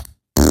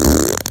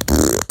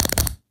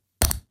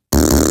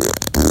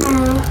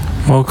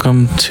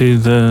Welcome to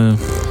the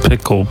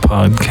Pickle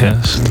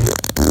Podcast.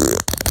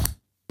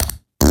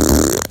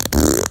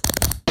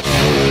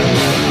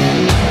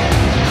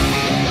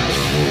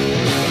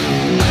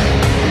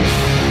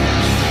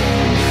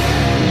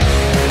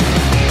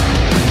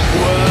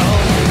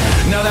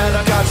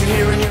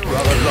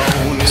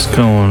 What's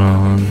going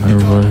on,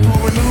 everybody?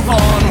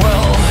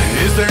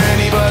 Is there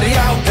anybody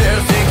out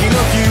there thinking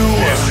of you?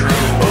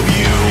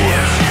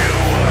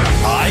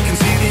 I can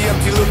see the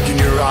empty look in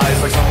your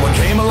eyes, like someone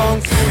came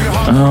along through your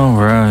heart.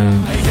 Alright,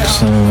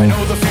 so I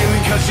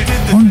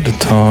wanted to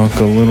talk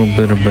a little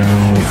bit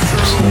about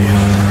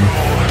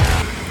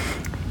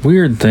some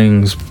weird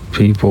things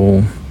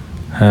people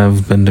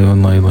have been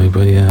doing lately,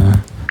 but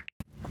yeah.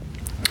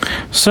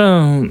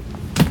 So,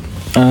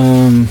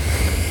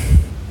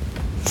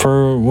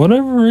 for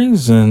whatever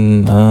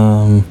reason,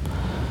 a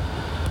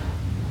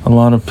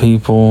lot of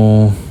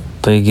people,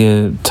 they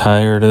get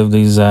tired of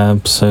these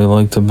apps. They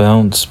like to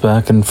bounce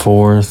back and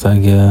forth, I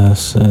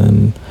guess,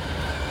 and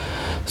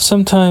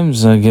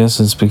sometimes I guess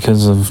it's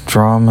because of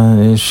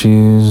drama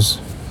issues.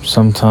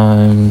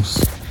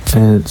 Sometimes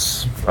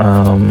it's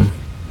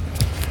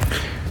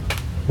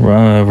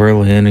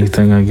really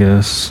anything, I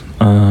guess.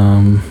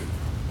 Hold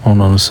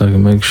on a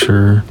second, make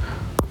sure.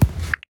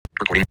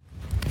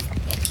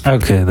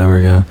 Okay, there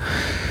we go.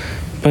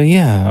 But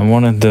yeah, I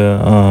wanted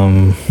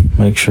to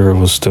make sure it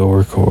was still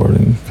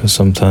recording, because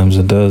sometimes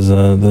it does.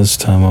 This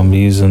time I'm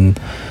using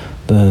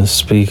the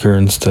speaker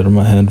instead of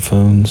my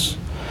headphones.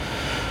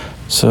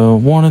 So I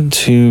wanted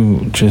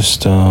to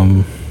just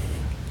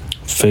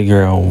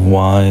figure out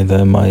why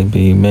that might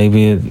be.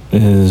 Maybe it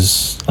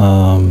is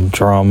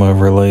drama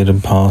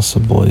related,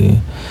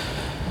 possibly.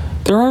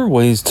 There are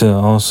ways to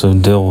also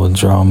deal with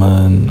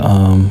drama, and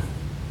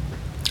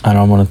I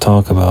don't want to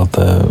talk about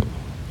that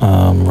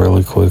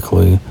really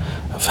quickly,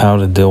 of how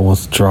to deal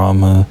with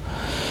drama.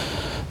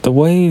 The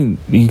way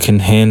you can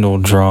handle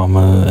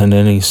drama in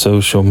any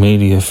social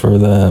media, for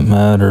that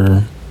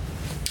matter,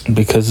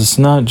 because it's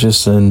not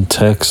just in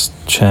text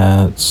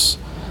chats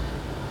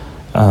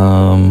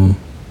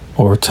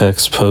or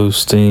text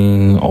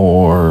posting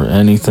or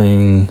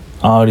anything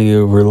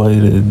audio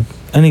related,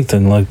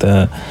 anything like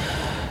that.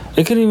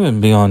 It could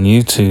even be on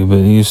YouTube.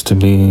 It used to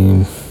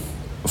be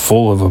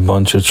full of a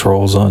bunch of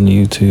trolls on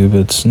YouTube.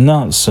 It's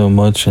not so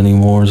much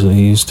anymore as it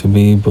used to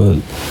be,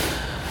 but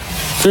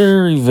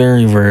very,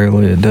 very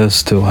rarely it does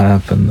still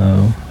happen,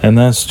 though. And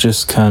that's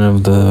just kind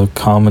of the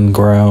common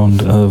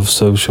ground of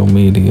social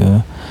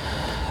media.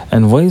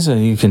 And ways that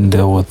you can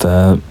deal with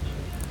that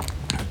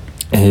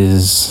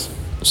is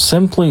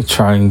simply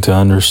trying to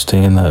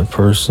understand that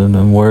person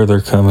and where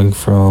they're coming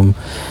from,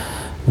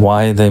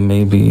 why they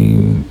may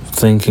be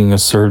thinking a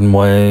certain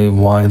way,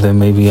 why they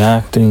may be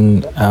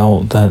acting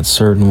out that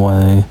certain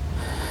way.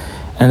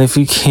 And if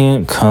you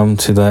can't come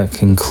to that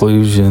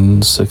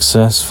conclusion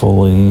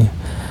successfully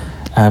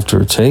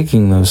after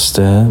taking those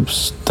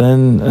steps,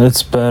 then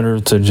it's better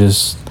to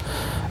just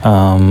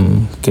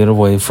get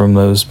away from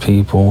those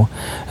people.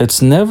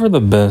 It's never the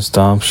best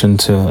option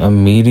to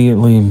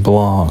immediately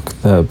block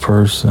that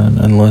person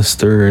unless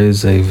there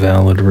is a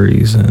valid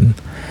reason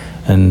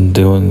in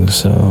doing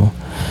so.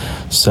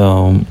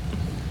 So,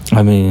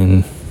 I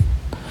mean,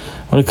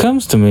 when it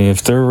comes to me,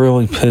 if they're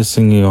really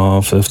pissing you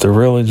off, if they're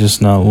really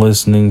just not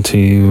listening to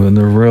you, and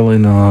they're really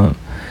not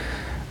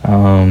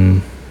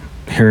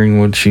hearing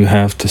what you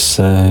have to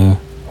say,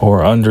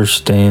 or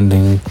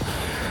understanding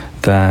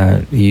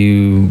that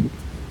you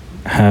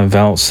have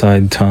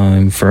outside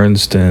time, for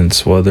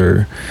instance,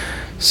 whether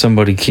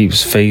somebody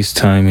keeps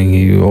FaceTiming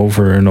you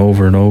over and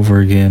over and over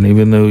again,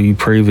 even though you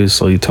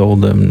previously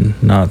told them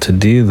not to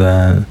do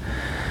that,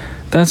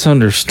 that's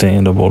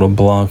understandable to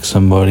block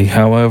somebody.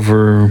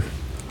 However,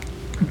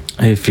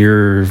 if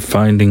you're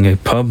finding a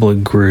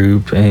public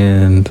group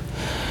and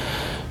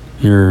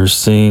you're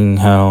seeing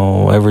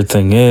how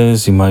everything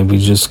is, you might be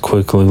just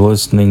quickly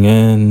listening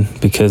in,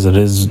 because it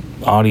is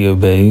audio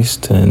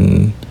based,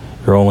 and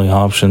your only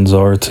options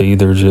are to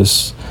either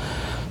just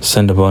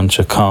send a bunch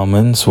of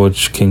comments,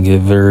 which can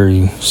get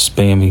very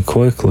spammy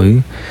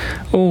quickly,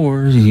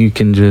 or you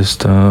can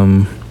just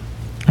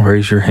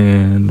raise your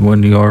hand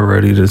when you are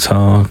ready to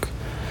talk,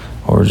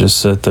 or just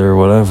sit there,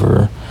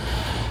 whatever.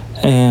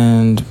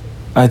 And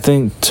I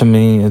think, to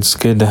me, it's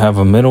good to have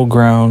a middle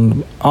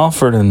ground.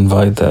 Offer to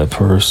invite that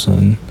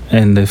person,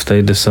 and if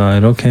they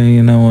decide, okay,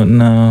 you know what,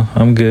 no,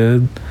 I'm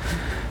good,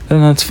 then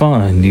that's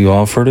fine. You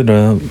offered it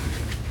up,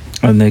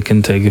 and they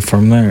can take it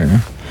from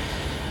there.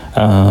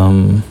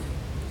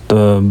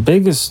 The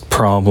biggest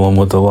problem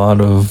with a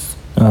lot of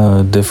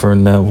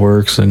different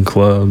networks and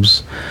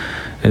clubs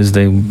is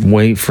they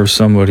wait for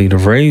somebody to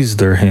raise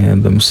their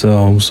hand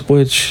themselves,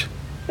 which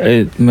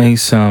it may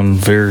sound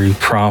very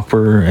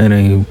proper in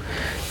a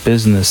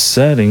business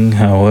setting.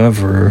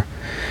 However,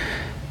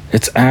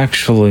 it's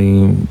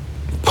actually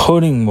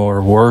putting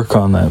more work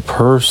on that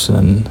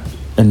person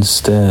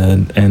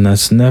instead, and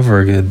that's never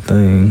a good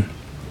thing.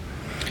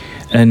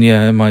 And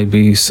yeah, it might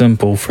be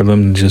simple for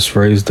them to just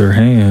raise their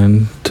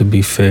hand, to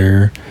be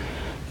fair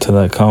to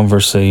that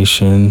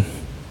conversation.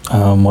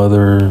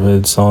 whether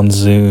it's on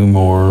Zoom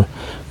or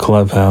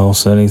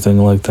Clubhouse, anything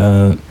like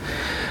that.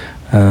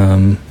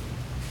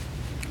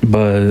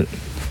 But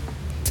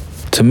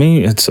to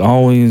me, it's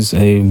always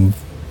a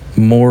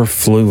more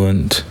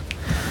fluent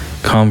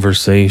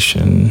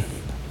conversation,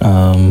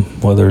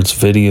 whether it's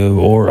video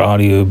or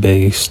audio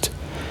based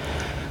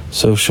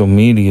social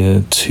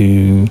media,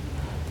 to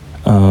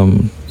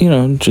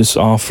just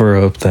offer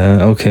up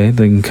that, okay,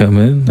 they can come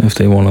in if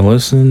they want to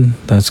listen,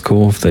 that's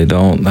cool. If they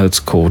don't, that's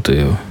cool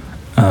too.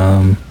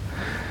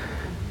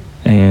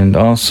 And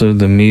also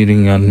the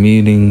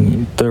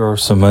muting, there are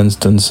some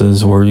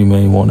instances where you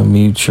may want to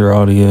mute your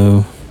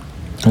audio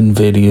and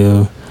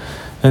video,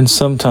 and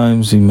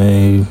sometimes you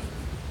may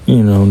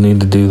need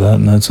to do that,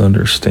 and that's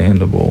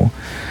understandable.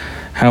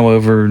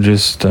 However,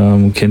 just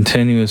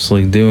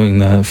continuously doing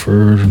that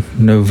for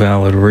no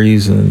valid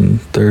reason,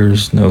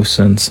 there's no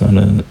sense in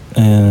it.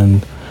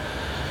 And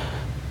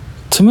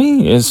to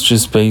me, it's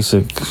just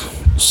basic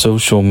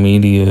social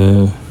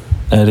media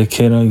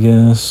etiquette, I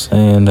guess,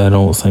 and I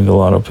don't think a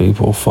lot of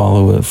people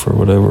follow it for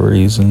whatever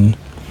reason.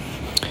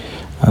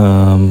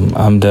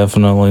 I'm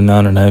definitely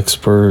not an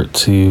expert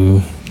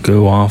to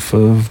go off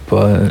of,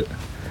 but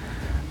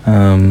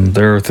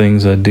there are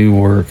things that do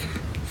work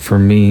for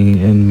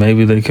me, and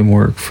maybe they can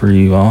work for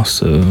you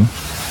also.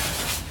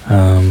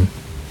 And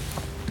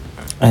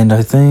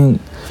I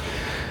think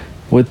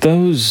with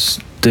those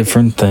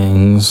different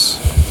things,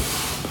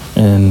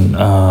 and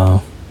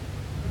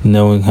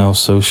knowing how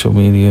social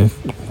media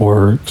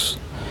works,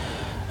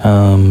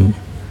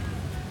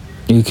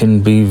 you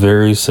can be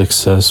very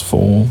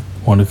successful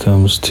when it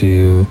comes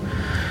to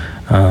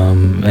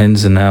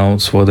ins and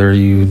outs, whether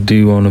you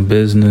do own a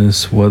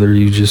business, whether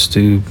you just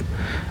do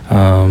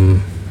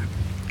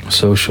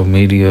social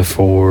media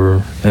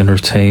for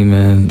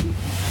entertainment,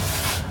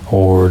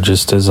 or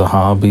just as a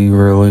hobby,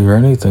 really, or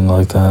anything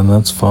like that, and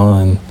that's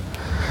fine.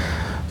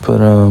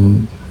 But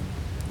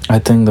I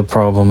think the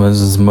problem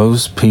is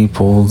most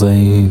people,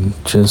 they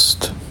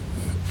just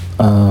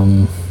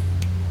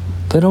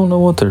they don't know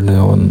what they're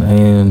doing,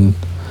 and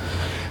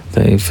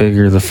they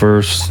figure the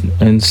first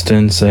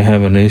instance they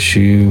have an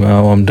issue,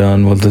 I'm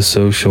done with the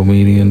social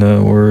media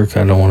network,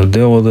 I don't want to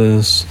deal with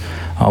this,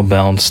 I'll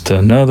bounce to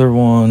another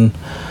one,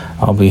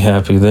 I'll be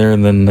happy there,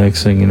 and then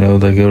next thing you know,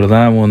 they go to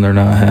that one, they're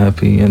not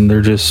happy, and they're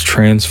just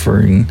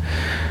transferring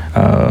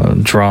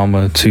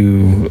drama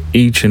to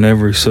each and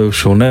every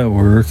social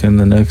network, and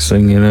the next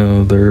thing you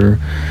know, they're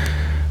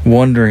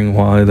wondering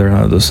why they're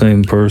not the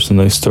same person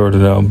they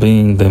started out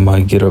being. They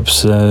might get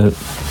upset,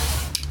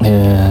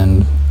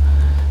 and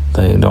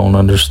they don't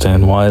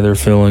understand why they're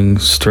feeling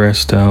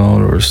stressed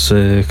out or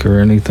sick or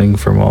anything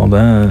from all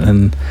that.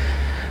 And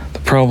the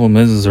problem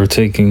is they're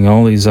taking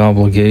all these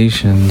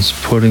obligations,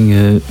 putting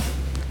it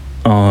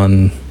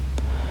on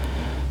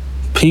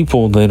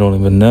people they don't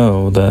even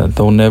know, that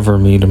they'll never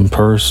meet in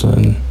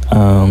person.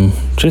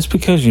 Just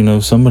because you know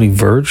somebody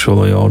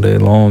virtually all day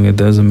long, it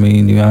doesn't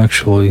mean you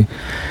actually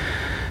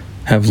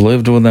have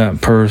lived with that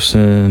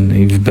person,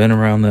 you've been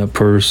around that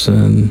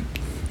person.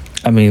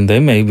 I mean, they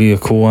may be a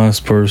cool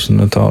ass person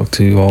to talk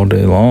to all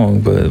day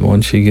long, but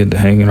once you get to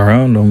hanging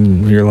around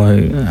them, you're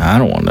like, I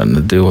don't want nothing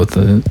to do with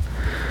it.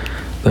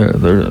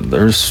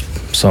 There's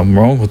something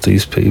wrong with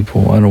these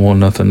people. I don't want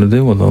nothing to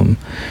do with them.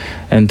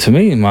 And to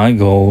me, my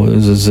goal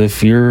is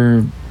if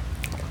you're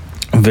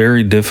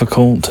very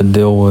difficult to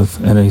deal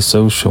with in a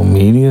social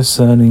media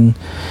setting,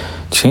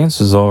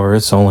 chances are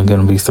it's only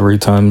going to be 3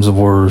 times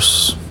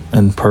worse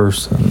in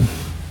person.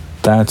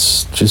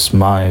 That's just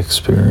my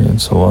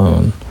experience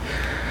alone.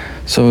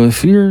 So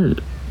if you're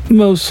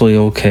mostly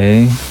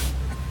okay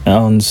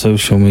on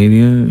social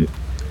media,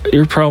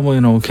 you're probably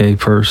an okay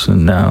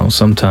person now.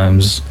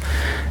 Sometimes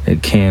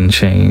it can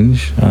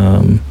change.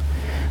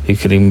 You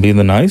could even be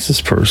the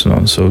nicest person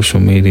on social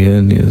media,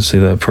 and you see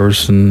that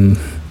person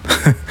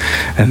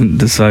and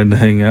decide to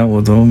hang out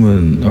with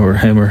them, or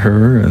him or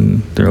her,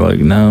 and they're like,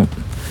 nope,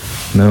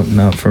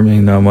 not for me,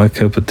 not my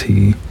cup of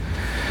tea,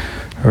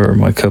 or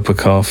my cup of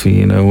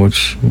coffee,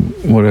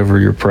 whatever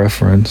your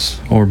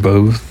preference, or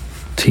both,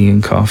 tea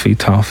and coffee,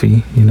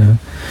 toffee,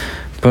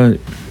 But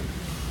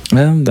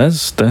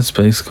that's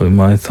basically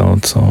my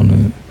thoughts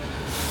on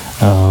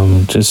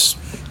it. Just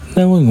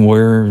knowing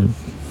where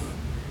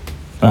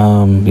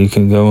you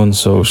can go in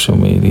social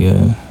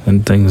media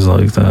and things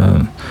like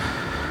that.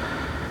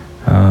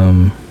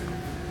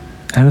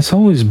 And it's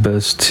always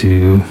best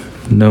to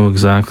know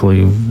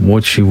exactly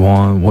what you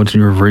want, what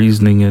your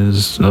reasoning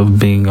is of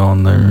being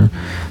on there,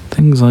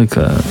 things like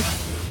that.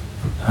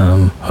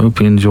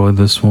 Hope you enjoyed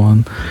this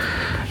one,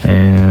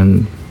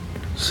 and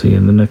see you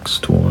in the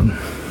next one.